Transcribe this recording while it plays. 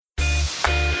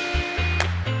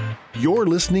You're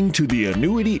listening to the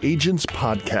Annuity Agents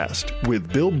Podcast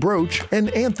with Bill Broach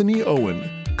and Anthony Owen,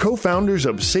 co-founders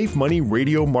of Safe Money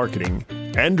Radio Marketing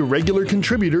and regular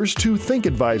contributors to Think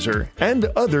Advisor and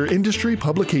other industry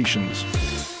publications.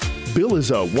 Bill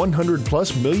is a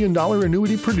 $100+ million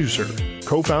annuity producer,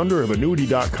 co-founder of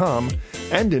Annuity.com,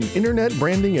 and an internet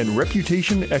branding and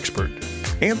reputation expert.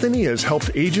 Anthony has helped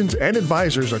agents and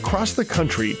advisors across the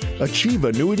country achieve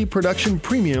annuity production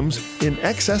premiums in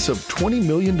excess of $20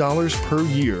 million per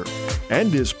year,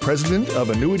 and is president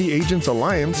of Annuity Agents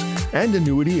Alliance and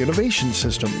Annuity Innovation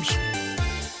Systems.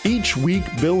 Each week,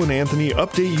 Bill and Anthony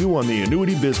update you on the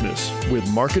annuity business with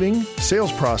marketing,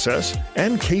 sales process,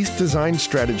 and case design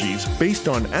strategies based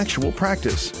on actual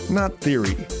practice, not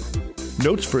theory.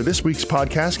 Notes for this week's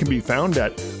podcast can be found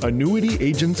at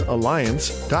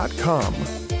annuityagentsalliance.com.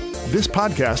 This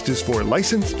podcast is for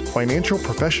licensed financial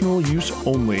professional use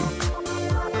only.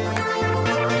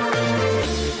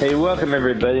 Hey, welcome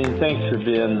everybody, and thanks for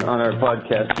being on our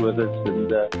podcast with us.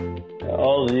 And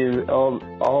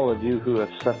all of you who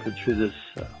have suffered through this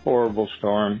horrible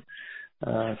storm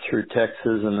through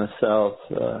Texas and the South.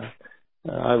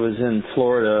 I was in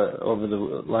Florida over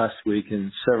the last week,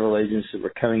 and several agents that were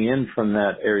coming in from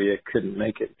that area couldn't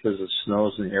make it because of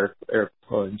snows and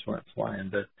airplanes weren't flying.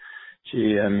 But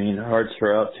gee, I mean, hearts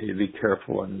are out to you. Be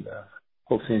careful, and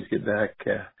hope things get back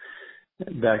to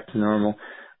normal.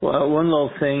 Well, one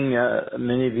little thing,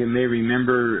 many of you may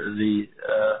remember the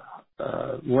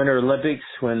Winter Olympics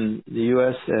when the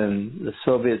U.S. and the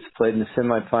Soviets played in the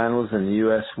semifinals, and the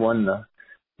U.S. won the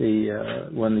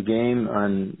game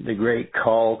on the great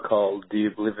call called "Do You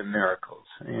Believe in Miracles?"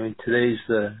 And today's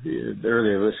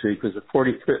earlier this week was the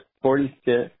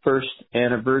 41st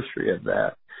anniversary of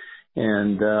that,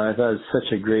 and I thought it was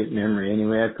such a great memory.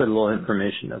 Anyway, I put a little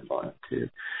information up on it too.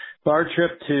 For our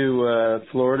trip to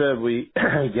Florida, we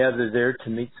gathered there to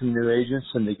meet some new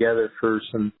agents and to gather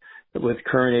with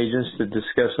current agents to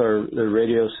discuss the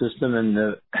radio system,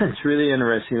 and it's really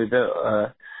interesting. We've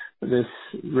got this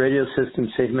radio system,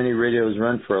 Safe Money Radio, has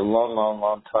run for a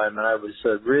long time, and I was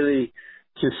really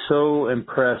just so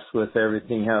impressed with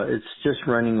everything, how it's just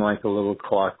running like a little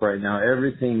clock right now.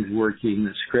 Everything's working,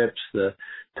 the scripts, the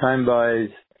time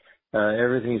buys,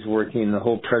 everything's working, the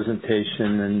whole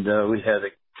presentation, and we had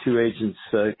two agents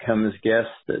come as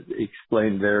guests that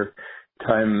explained their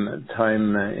time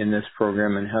in this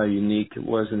program and how unique it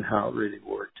was and how it really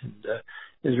worked. And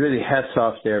it was really hats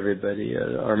off to everybody,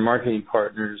 our marketing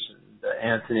partners, and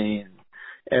Anthony, and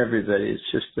everybody.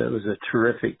 It was a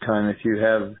terrific time. If you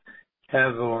have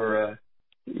or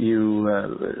you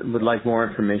would like more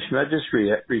information, I'd just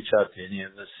reach out to any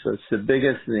of us. So it's the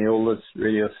biggest and the oldest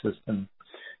radio system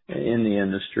in the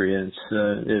industry, and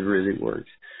it really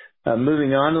works.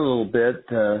 Moving on a little bit,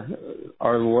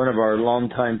 one of our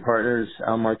longtime partners,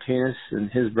 Al Martinez,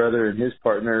 and his brother and his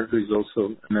partner, who's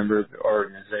also a member of the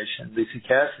organization, Lisa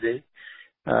Cassidy,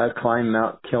 climbed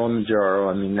Mount Kilimanjaro.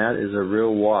 I mean, that is a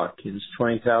real walk. It's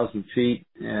 20,000 feet,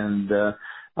 and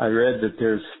I read that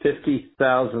there's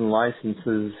 50,000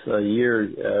 licenses a year,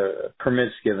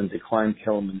 permits given to climb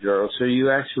Kilimanjaro. So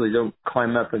you actually don't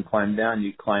climb up and climb down.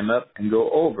 You climb up and go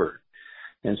over.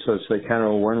 And so it's like kind of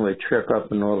a one-way trip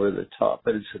up and over the top.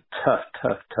 But it's a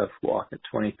tough walk at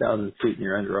 20,000 feet, and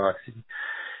you're under oxygen.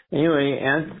 Anyway,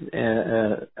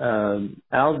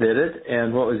 Al did it,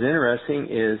 and what was interesting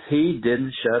is he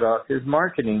didn't shut off his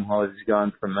marketing while he was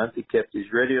gone for a month. He kept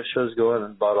his radio shows going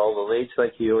and bought all the leads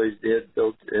like he always did,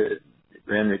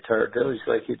 ran Retired Village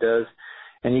like he does,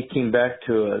 and he came back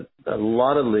to a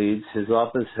lot of leads. His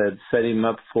office had set him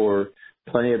up for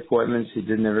plenty of appointments. He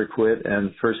didn't ever quit,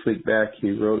 and first week back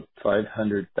he wrote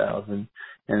 500,000 and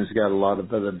has got a lot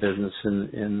of other business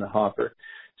in the hopper.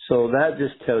 So that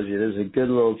just tells you there's a good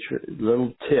little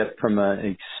tip from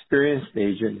an experienced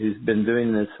agent who's been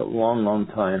doing this a long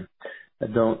time.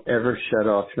 Don't ever shut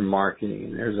off your marketing,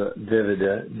 and there's a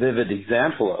vivid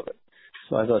example of it.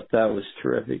 So I thought that was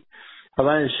terrific. I'd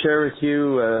like to share with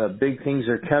you big things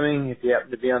are coming. If you happen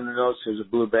to be on the notes, there's a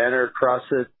blue banner across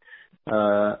it.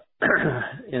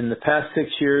 In the past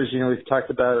 6 years, we've talked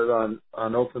about it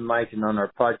on Open Mic and on our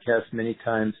podcast many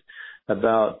times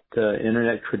about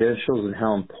internet credentials and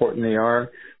how important they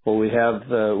are. Well, we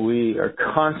are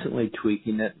constantly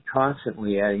tweaking it,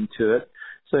 constantly adding to it.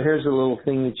 So here's a little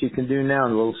thing that you can do now, a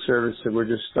little service that we're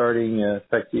just starting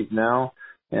effective now.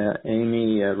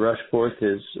 Amy Rushforth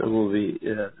will be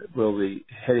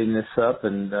heading this up,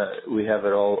 and we have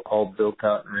it all built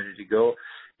out and ready to go.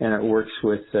 And it works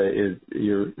with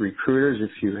your recruiters.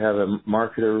 If you have a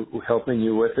marketer helping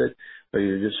you with it, or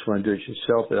you just want to do it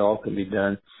yourself, it all can be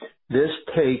done. This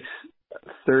takes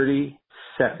 30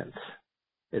 seconds.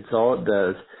 It's all it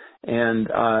does. And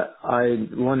I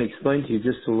want to explain to you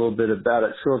just a little bit about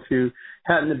it. So if you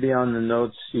happen to be on the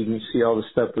notes, you can see all the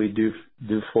stuff we do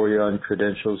for you on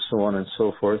credentials, so on and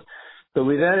so forth. But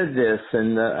we've added this,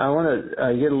 and I want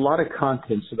to get a lot of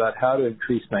contents about how to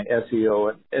increase my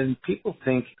SEO. And people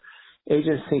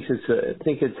agents think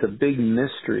it's a big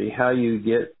mystery how you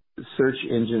get search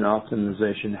engine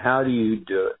optimization. How do you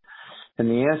do it? And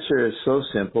the answer is so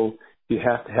simple. You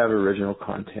have to have original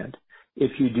content.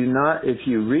 If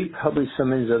you republish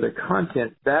somebody's other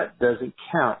content, that doesn't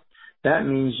count. That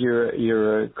means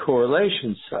you're a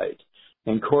correlation site.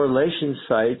 And correlation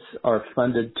sites are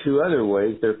funded two other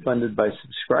ways. They're funded by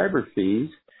subscriber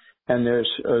fees, and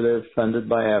they're funded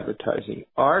by advertising.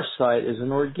 Our site is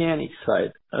an organic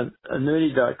site.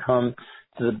 Annuity.com,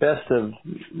 to the best of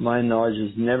my knowledge,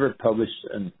 has never published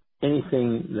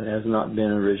anything that has not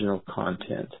been original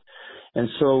content. And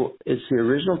so it's the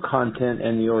original content,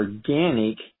 and the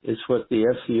organic is what the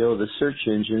SEO, the search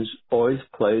engines, always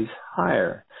plays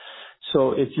higher.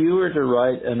 So if you were to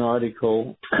write an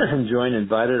article and join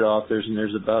invited authors, and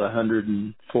there's about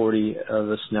 140 of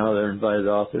us now that are invited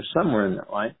authors, somewhere in that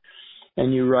line,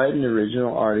 and you write an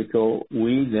original article,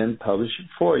 we then publish it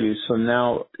for you. So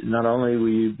now not only will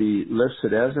you be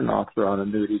listed as an author on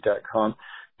Annuity.com,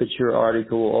 but your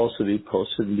article will also be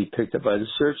posted and be picked up by the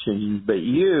search engines. But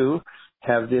you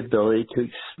have the ability to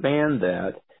expand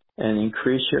that and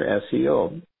increase your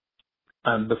SEO.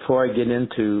 Before I get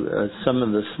into some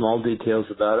of the small details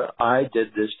about it, I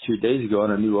did this 2 days ago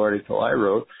on a new article I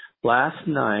wrote. Last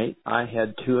night, I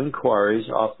had 2 inquiries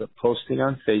off the posting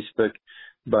on Facebook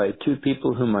by 2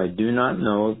 people whom I do not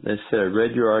know. They said, I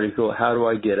read your article. How do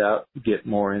I get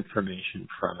more information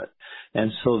from it?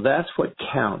 And so that's what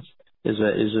counts is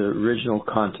original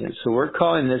content. So we're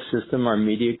calling this system our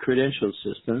media credential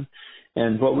system.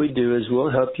 And what we do is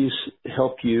we'll help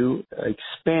you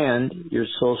expand your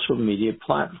social media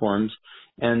platforms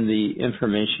and the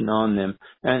information on them.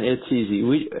 And it's easy.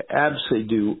 We absolutely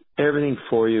do everything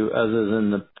for you other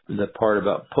than the part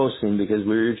about posting, because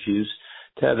we refuse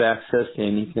to have access to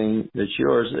anything that's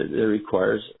yours that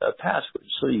requires a password.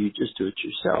 So you just do it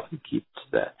yourself and keep to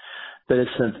that. But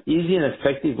it's an easy and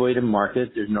effective way to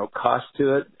market. There's no cost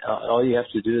to it. All you have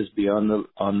to do is be on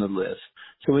the list.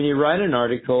 So when you write an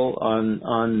article on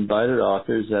invited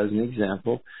authors, as an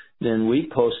example, then we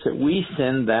post it. We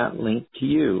send that link to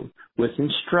you with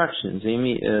instructions.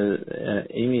 Amy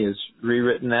has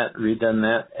rewritten that, redone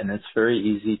that, and it's very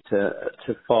easy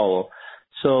to follow.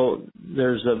 So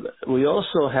we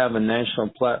also have a national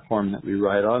platform that we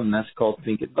write on, and that's called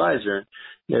Think Advisor.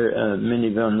 Many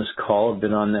of you on this call have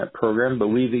been on that program, but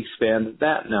we've expanded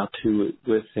that now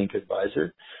with Think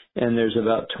Advisor. And there's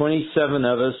about 27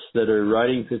 of us that are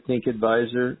writing for Think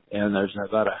Advisor, and there's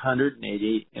about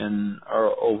 180 in our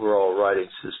overall writing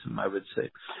system, I would say.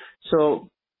 So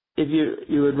if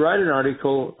you would write an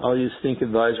article, I'll use Think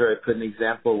Advisor. I put an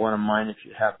example of one of mine if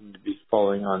you happen to be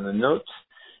following on the notes.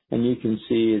 And you can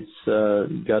see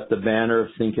it's got the banner of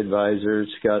Think Advisor,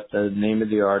 it's got the name of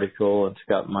the article, it's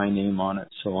got my name on it,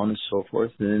 so on and so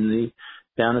forth. And then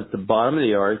down at the bottom of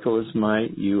the article is my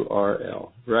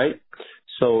URL, right?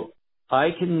 So I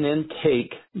can then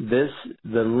take the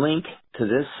link to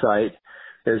this site.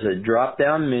 There's a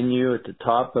drop-down menu at the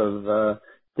top of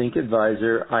Think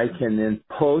Advisor. I can then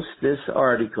post this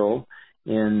article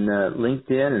in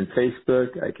LinkedIn and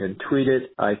Facebook. I can tweet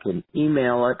it. I can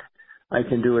email it. I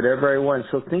can do whatever I want.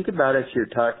 So think about if you're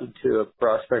talking to a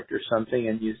prospect or something,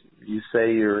 and you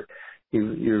say you're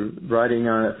writing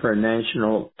on it for a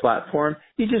national platform.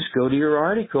 You just go to your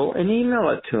article and email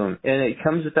it to them, and it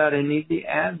comes without any of the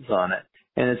ads on it.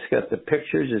 And it's got the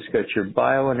pictures, it's got your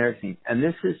bio and everything. And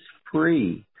this is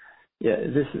free. Yeah,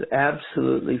 this is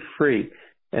absolutely free.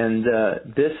 And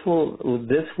this will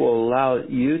allow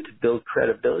you to build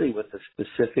credibility with a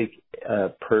specific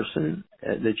person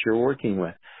that you're working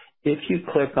with. If you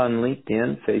click on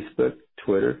LinkedIn, Facebook,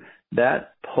 Twitter,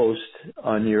 that posts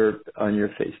on your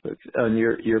Facebook, on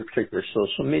your particular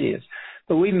social medias.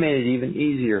 But we made it even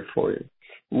easier for you.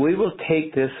 We will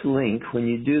take this link when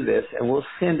you do this, and we'll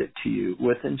send it to you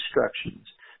with instructions.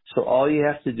 So all you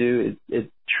have to do,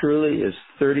 it truly is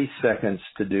 30 seconds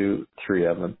to do 3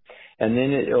 of them. And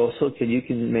then you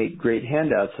can make great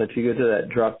handouts. So if you go to that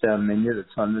drop-down menu that's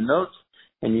on the notes,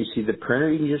 and you see the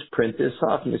printer, you can just print this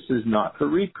off, and this is not for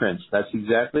reprints. That's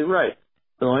exactly right.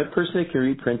 The only person that can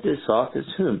reprint this off is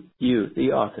whom? You,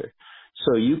 the author.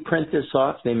 So you print this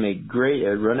off. They make great,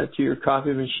 run it through your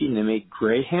copy machine. They make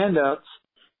great handouts.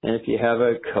 And if you have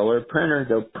a color printer,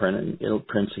 they'll print it. It'll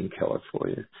print in color for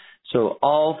you. So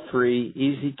all free,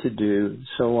 easy to do,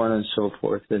 so on and so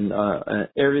forth, and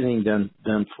everything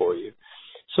done for you.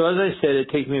 So as I said, it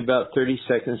takes me about 30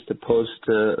 seconds to post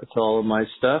to all of my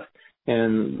stuff.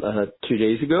 And 2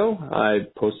 days ago, I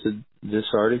posted this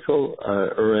article,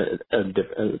 or a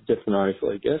different article,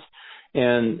 I guess.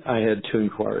 And I had 2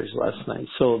 inquiries last night.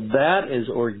 So that is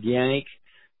organic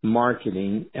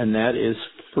marketing, and that is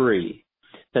free.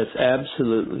 That's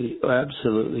absolutely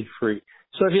free.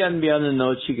 So if you happen to be on the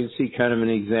notes, you can see kind of an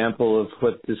example of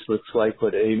what this looks like,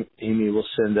 what Amy will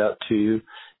send out to you.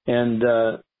 And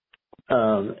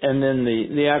then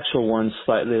the actual one's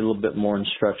slightly a little bit more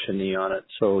instruction-y on it,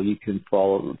 so you can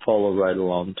follow right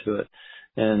along to it.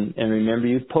 And remember,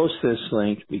 you post this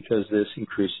link because this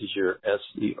increases your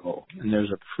SEO, and there's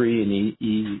a free and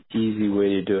easy way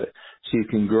to do it, so you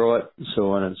can grow it, and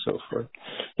so on and so forth.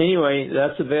 Anyway,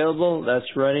 that's available. That's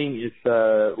running.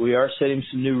 If we are setting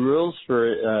some new rules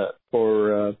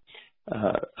for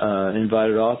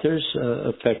invited authors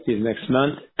effective next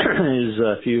month. Is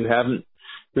if you haven't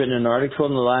written an article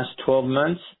in the last 12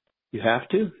 months, you have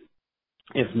to.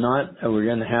 If not, we're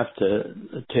going to have to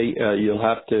you'll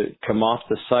have to come off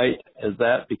the site as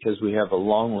that, because we have a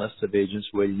long list of agents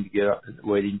waiting to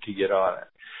get on it.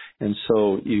 And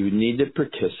so you need to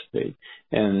participate.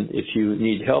 And if you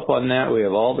need help on that, we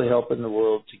have all the help in the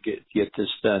world to get this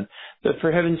done. But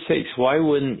for heaven's sakes, why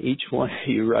wouldn't each one of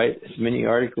you write as many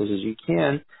articles as you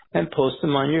can and post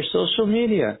them on your social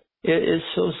media? It is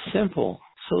so simple.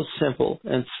 So simple,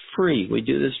 and it's free. We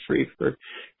do this free for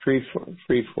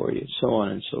you, so on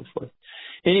and so forth.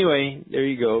 Anyway, there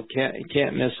you go.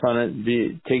 Can't miss on it.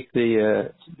 Be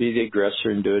the aggressor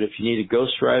and do it. If you need a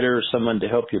ghostwriter or someone to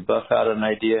help you buff out an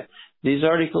idea, these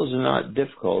articles are not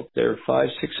difficult. They're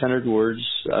 500-600 words.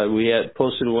 We had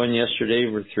posted one yesterday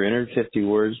with 350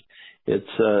 words.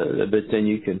 But then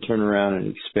you can turn around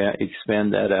and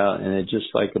expand that out, and it's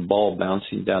just like a ball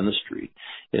bouncing down the street.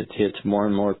 It hits more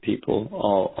and more people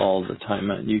all the time.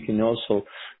 And you can also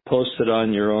post it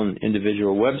on your own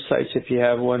individual websites if you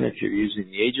have one. If you're using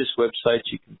the Aegis website,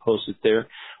 you can post it there.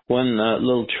 One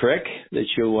little trick that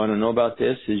you'll want to know about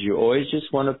this is you always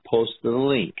just want to post the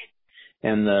link.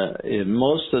 And in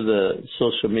most of the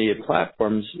social media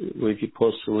platforms, if you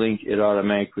post the link, it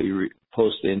automatically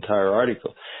posts the entire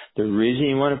article. The reason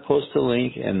you want to post the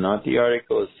link and not the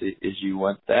article is you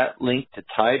want that link to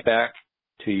tie back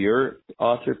to your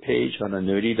author page on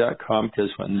annuity.com, because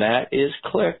when that is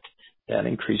clicked, that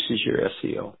increases your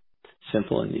SEO.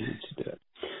 Simple and easy to do it.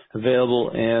 Available,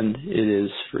 and it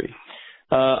is free.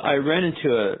 I ran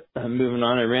into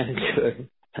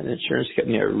an insurance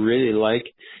company I really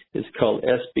like. It's called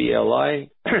SBLI,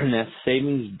 and that's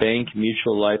Savings Bank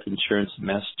Mutual Life Insurance in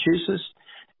Massachusetts,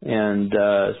 and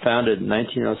founded in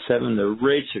 1907. The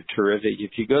rates are terrific.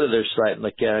 If you go to their site and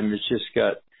look at them, it's just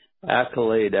got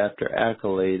accolade after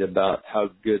accolade about how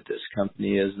good this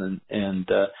company is, and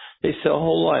they sell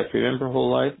whole life. Remember whole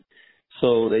life?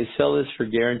 So they sell this for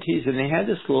guarantees, and they had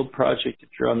this little project. If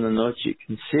you're on the notes, you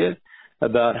can see it,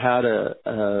 about how to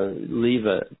leave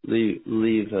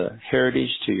a heritage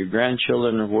to your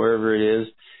grandchildren or wherever it is.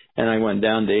 And I went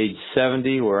down to age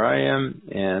 70 where I am,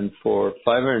 and for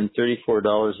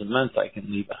 $534 a month, I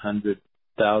can leave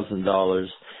 $100,000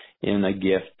 in a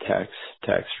gift,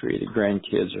 tax-free, to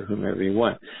grandkids or whomever you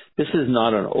want. This is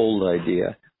not an old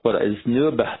idea. What is new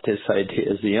about this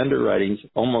idea is the underwriting's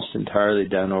almost entirely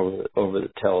done over the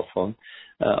telephone.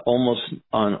 Almost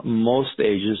on most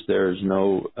ages, there is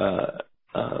no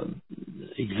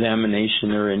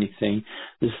examination or anything.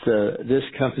 This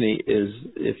company is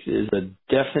a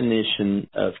definition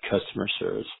of customer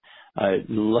service. I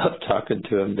love talking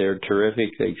to them. They're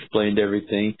terrific. They explained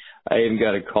everything. I even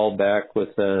got a call back with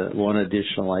one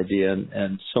additional idea,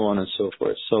 and so on and so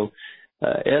forth. So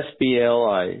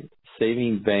SBLI,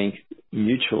 Saving Bank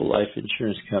Mutual Life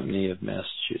Insurance Company of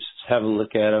Massachusetts. Have a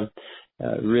look at them.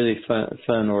 Really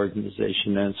fun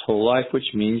organization, and it's whole life,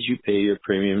 which means you pay your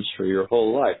premiums for your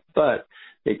whole life, but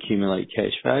they accumulate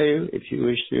cash value if you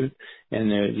wish to,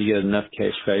 and if you get enough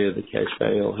cash value, the cash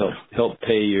value will help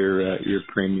pay your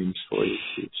premiums for you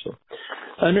too. So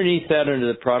underneath that, under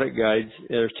the product guides,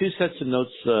 there are 2 sets of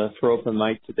notes for open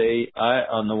mic today.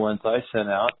 On the ones I sent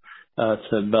out,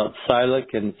 it's about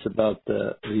Silac, and it's about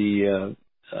the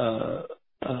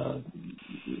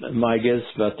MIGAs,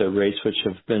 about their rates, which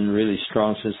have been really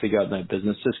strong since they got in that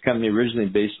business. This company, originally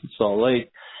based in Salt Lake,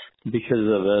 because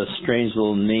of a strange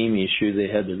little name issue, they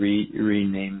had to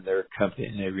rename their company,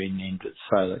 and they renamed it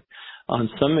Silac. On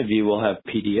some of you will have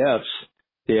PDFs,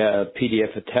 the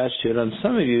PDF attached to it. On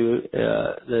some of you,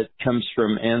 that comes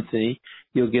from Anthony,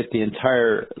 you'll get the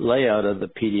entire layout of the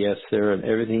PDFs there and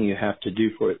everything you have to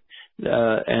do for it.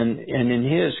 And in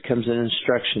his comes an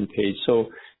instruction page. So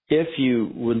if you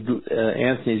would,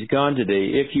 Anthony's gone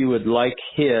today, if you would like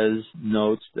his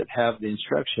notes that have the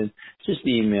instruction, just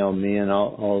email me and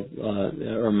I'll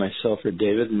or myself or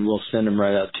David, and we'll send them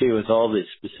right out to you with all the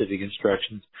specific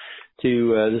instructions.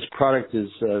 This product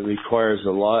requires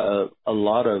a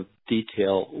lot of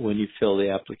detail when you fill the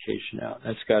application out.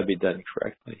 That's got to be done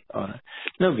correctly on it.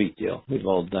 No big deal. We've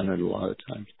all done it a lot of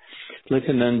times.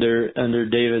 Looking under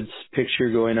David's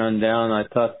picture going on down, I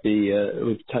thought we had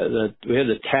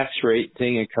the tax rate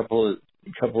thing a couple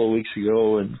of weeks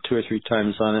ago and 2 or 3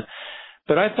 times on it.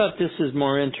 But I thought this is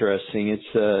more interesting.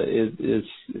 It's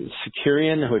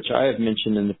Securian, which I have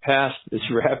mentioned in the past, is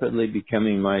rapidly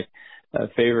becoming my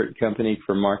favorite company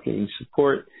for marketing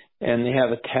support, and they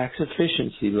have a tax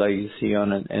efficiency legacy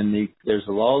on it, and there's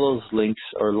all those links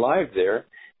are live there,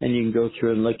 and you can go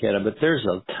through and look at it. But there's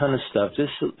a ton of stuff.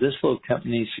 This little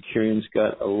company, Securian's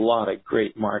got a lot of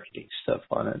great marketing stuff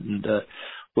on it, and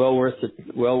well worth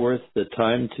the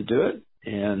time to do it,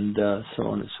 and so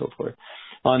on and so forth.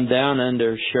 On down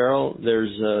under Cheryl,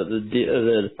 there's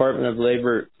the Department of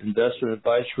Labor Investment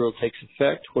Advice Rule takes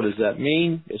effect. What does that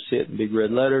mean? You'll see it in big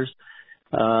red letters.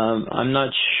 I'm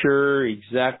not sure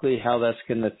exactly how that's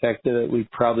going to affect it. We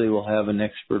probably will have an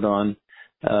expert on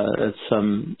at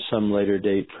some later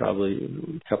date, probably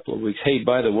a couple of weeks. Hey,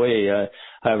 by the way, I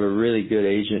have a really good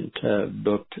agent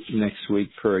booked next week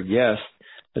for a guest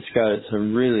that's got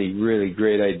some really, really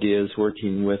great ideas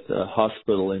working with a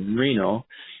hospital in Reno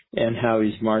and how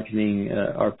he's marketing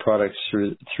our products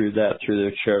through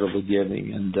their charitable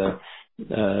giving. And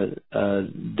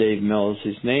Dave Mell is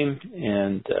his name,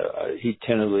 and he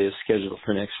tentatively is scheduled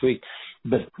for next week.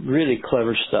 But really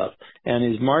clever stuff. And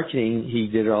his marketing, he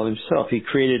did it all himself. He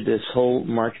created this whole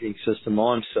marketing system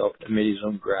all himself and made his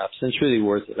own graphs. And it's really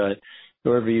worth it.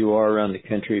 Wherever you are around the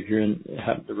country, if you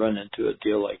happen to run into a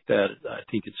deal like that, I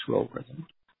think it's well worth it.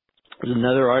 There's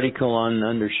another article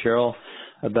under Cheryl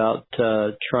about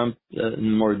Trump,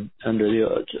 more under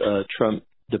the Trump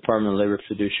Department of Labor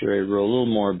fiduciary rule, a little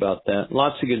more about that.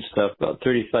 Lots of good stuff, about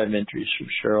 35 entries from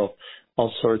Cheryl,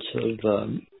 all sorts of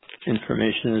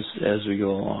information as we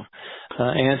go along.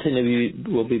 Anthony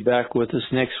will be back with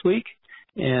us next week,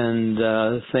 and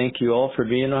thank you all for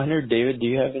being on here. David, do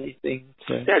you have anything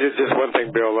to... Yeah, just one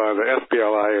thing, Bill. The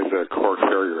SBLI is a core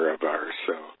carrier of ours,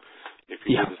 so if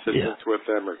you need assistance with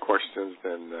them or questions,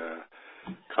 then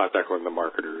contact one of the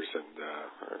marketers and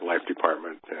our life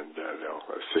department, and they'll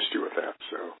assist you with that.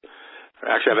 So,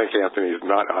 actually, I think Anthony is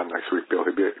not on next week, Bill.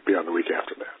 He'll be on the week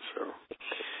after that. So,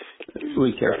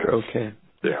 week after, okay.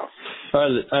 Yeah.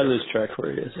 I lose track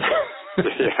where he is.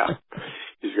 Yeah.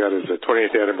 He's got his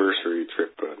 20th anniversary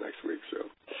trip next week. So.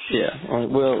 Yeah.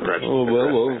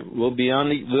 We'll be on.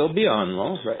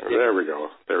 Well, right. There we go.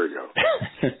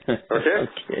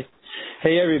 Okay.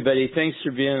 Hey, everybody, thanks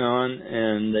for being on.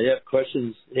 And if you have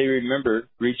questions, hey, remember,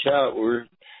 reach out. We're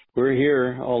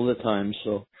here all the time.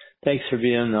 So thanks for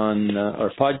being on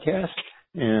our podcast,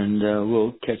 and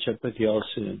we'll catch up with you all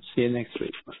soon. See you next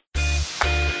week.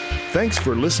 Thanks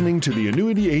for listening to the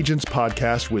Annuity Agents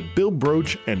Podcast with Bill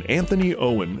Broach and Anthony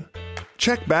Owen.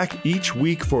 Check back each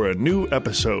week for a new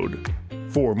episode.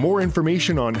 For more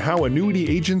information on how Annuity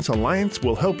Agents Alliance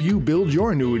will help you build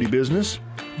your annuity business,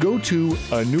 go to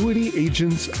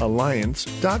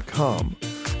annuityagentsalliance.com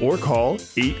or call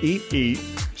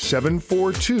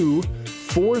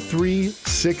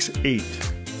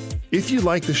 888-742-4368. If you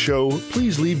like the show,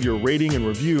 please leave your rating and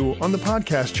review on the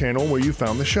podcast channel where you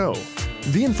found the show.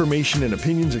 The information and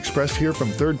opinions expressed here from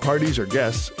third parties or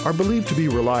guests are believed to be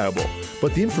reliable,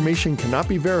 but the information cannot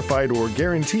be verified or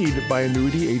guaranteed by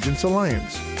Annuity Agents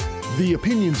Alliance. The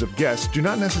opinions of guests do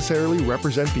not necessarily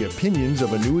represent the opinions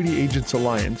of Annuity Agents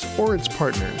Alliance or its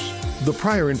partners. The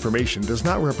prior information does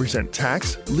not represent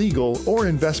tax, legal, or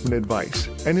investment advice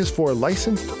and is for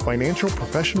licensed financial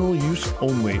professional use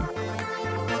only.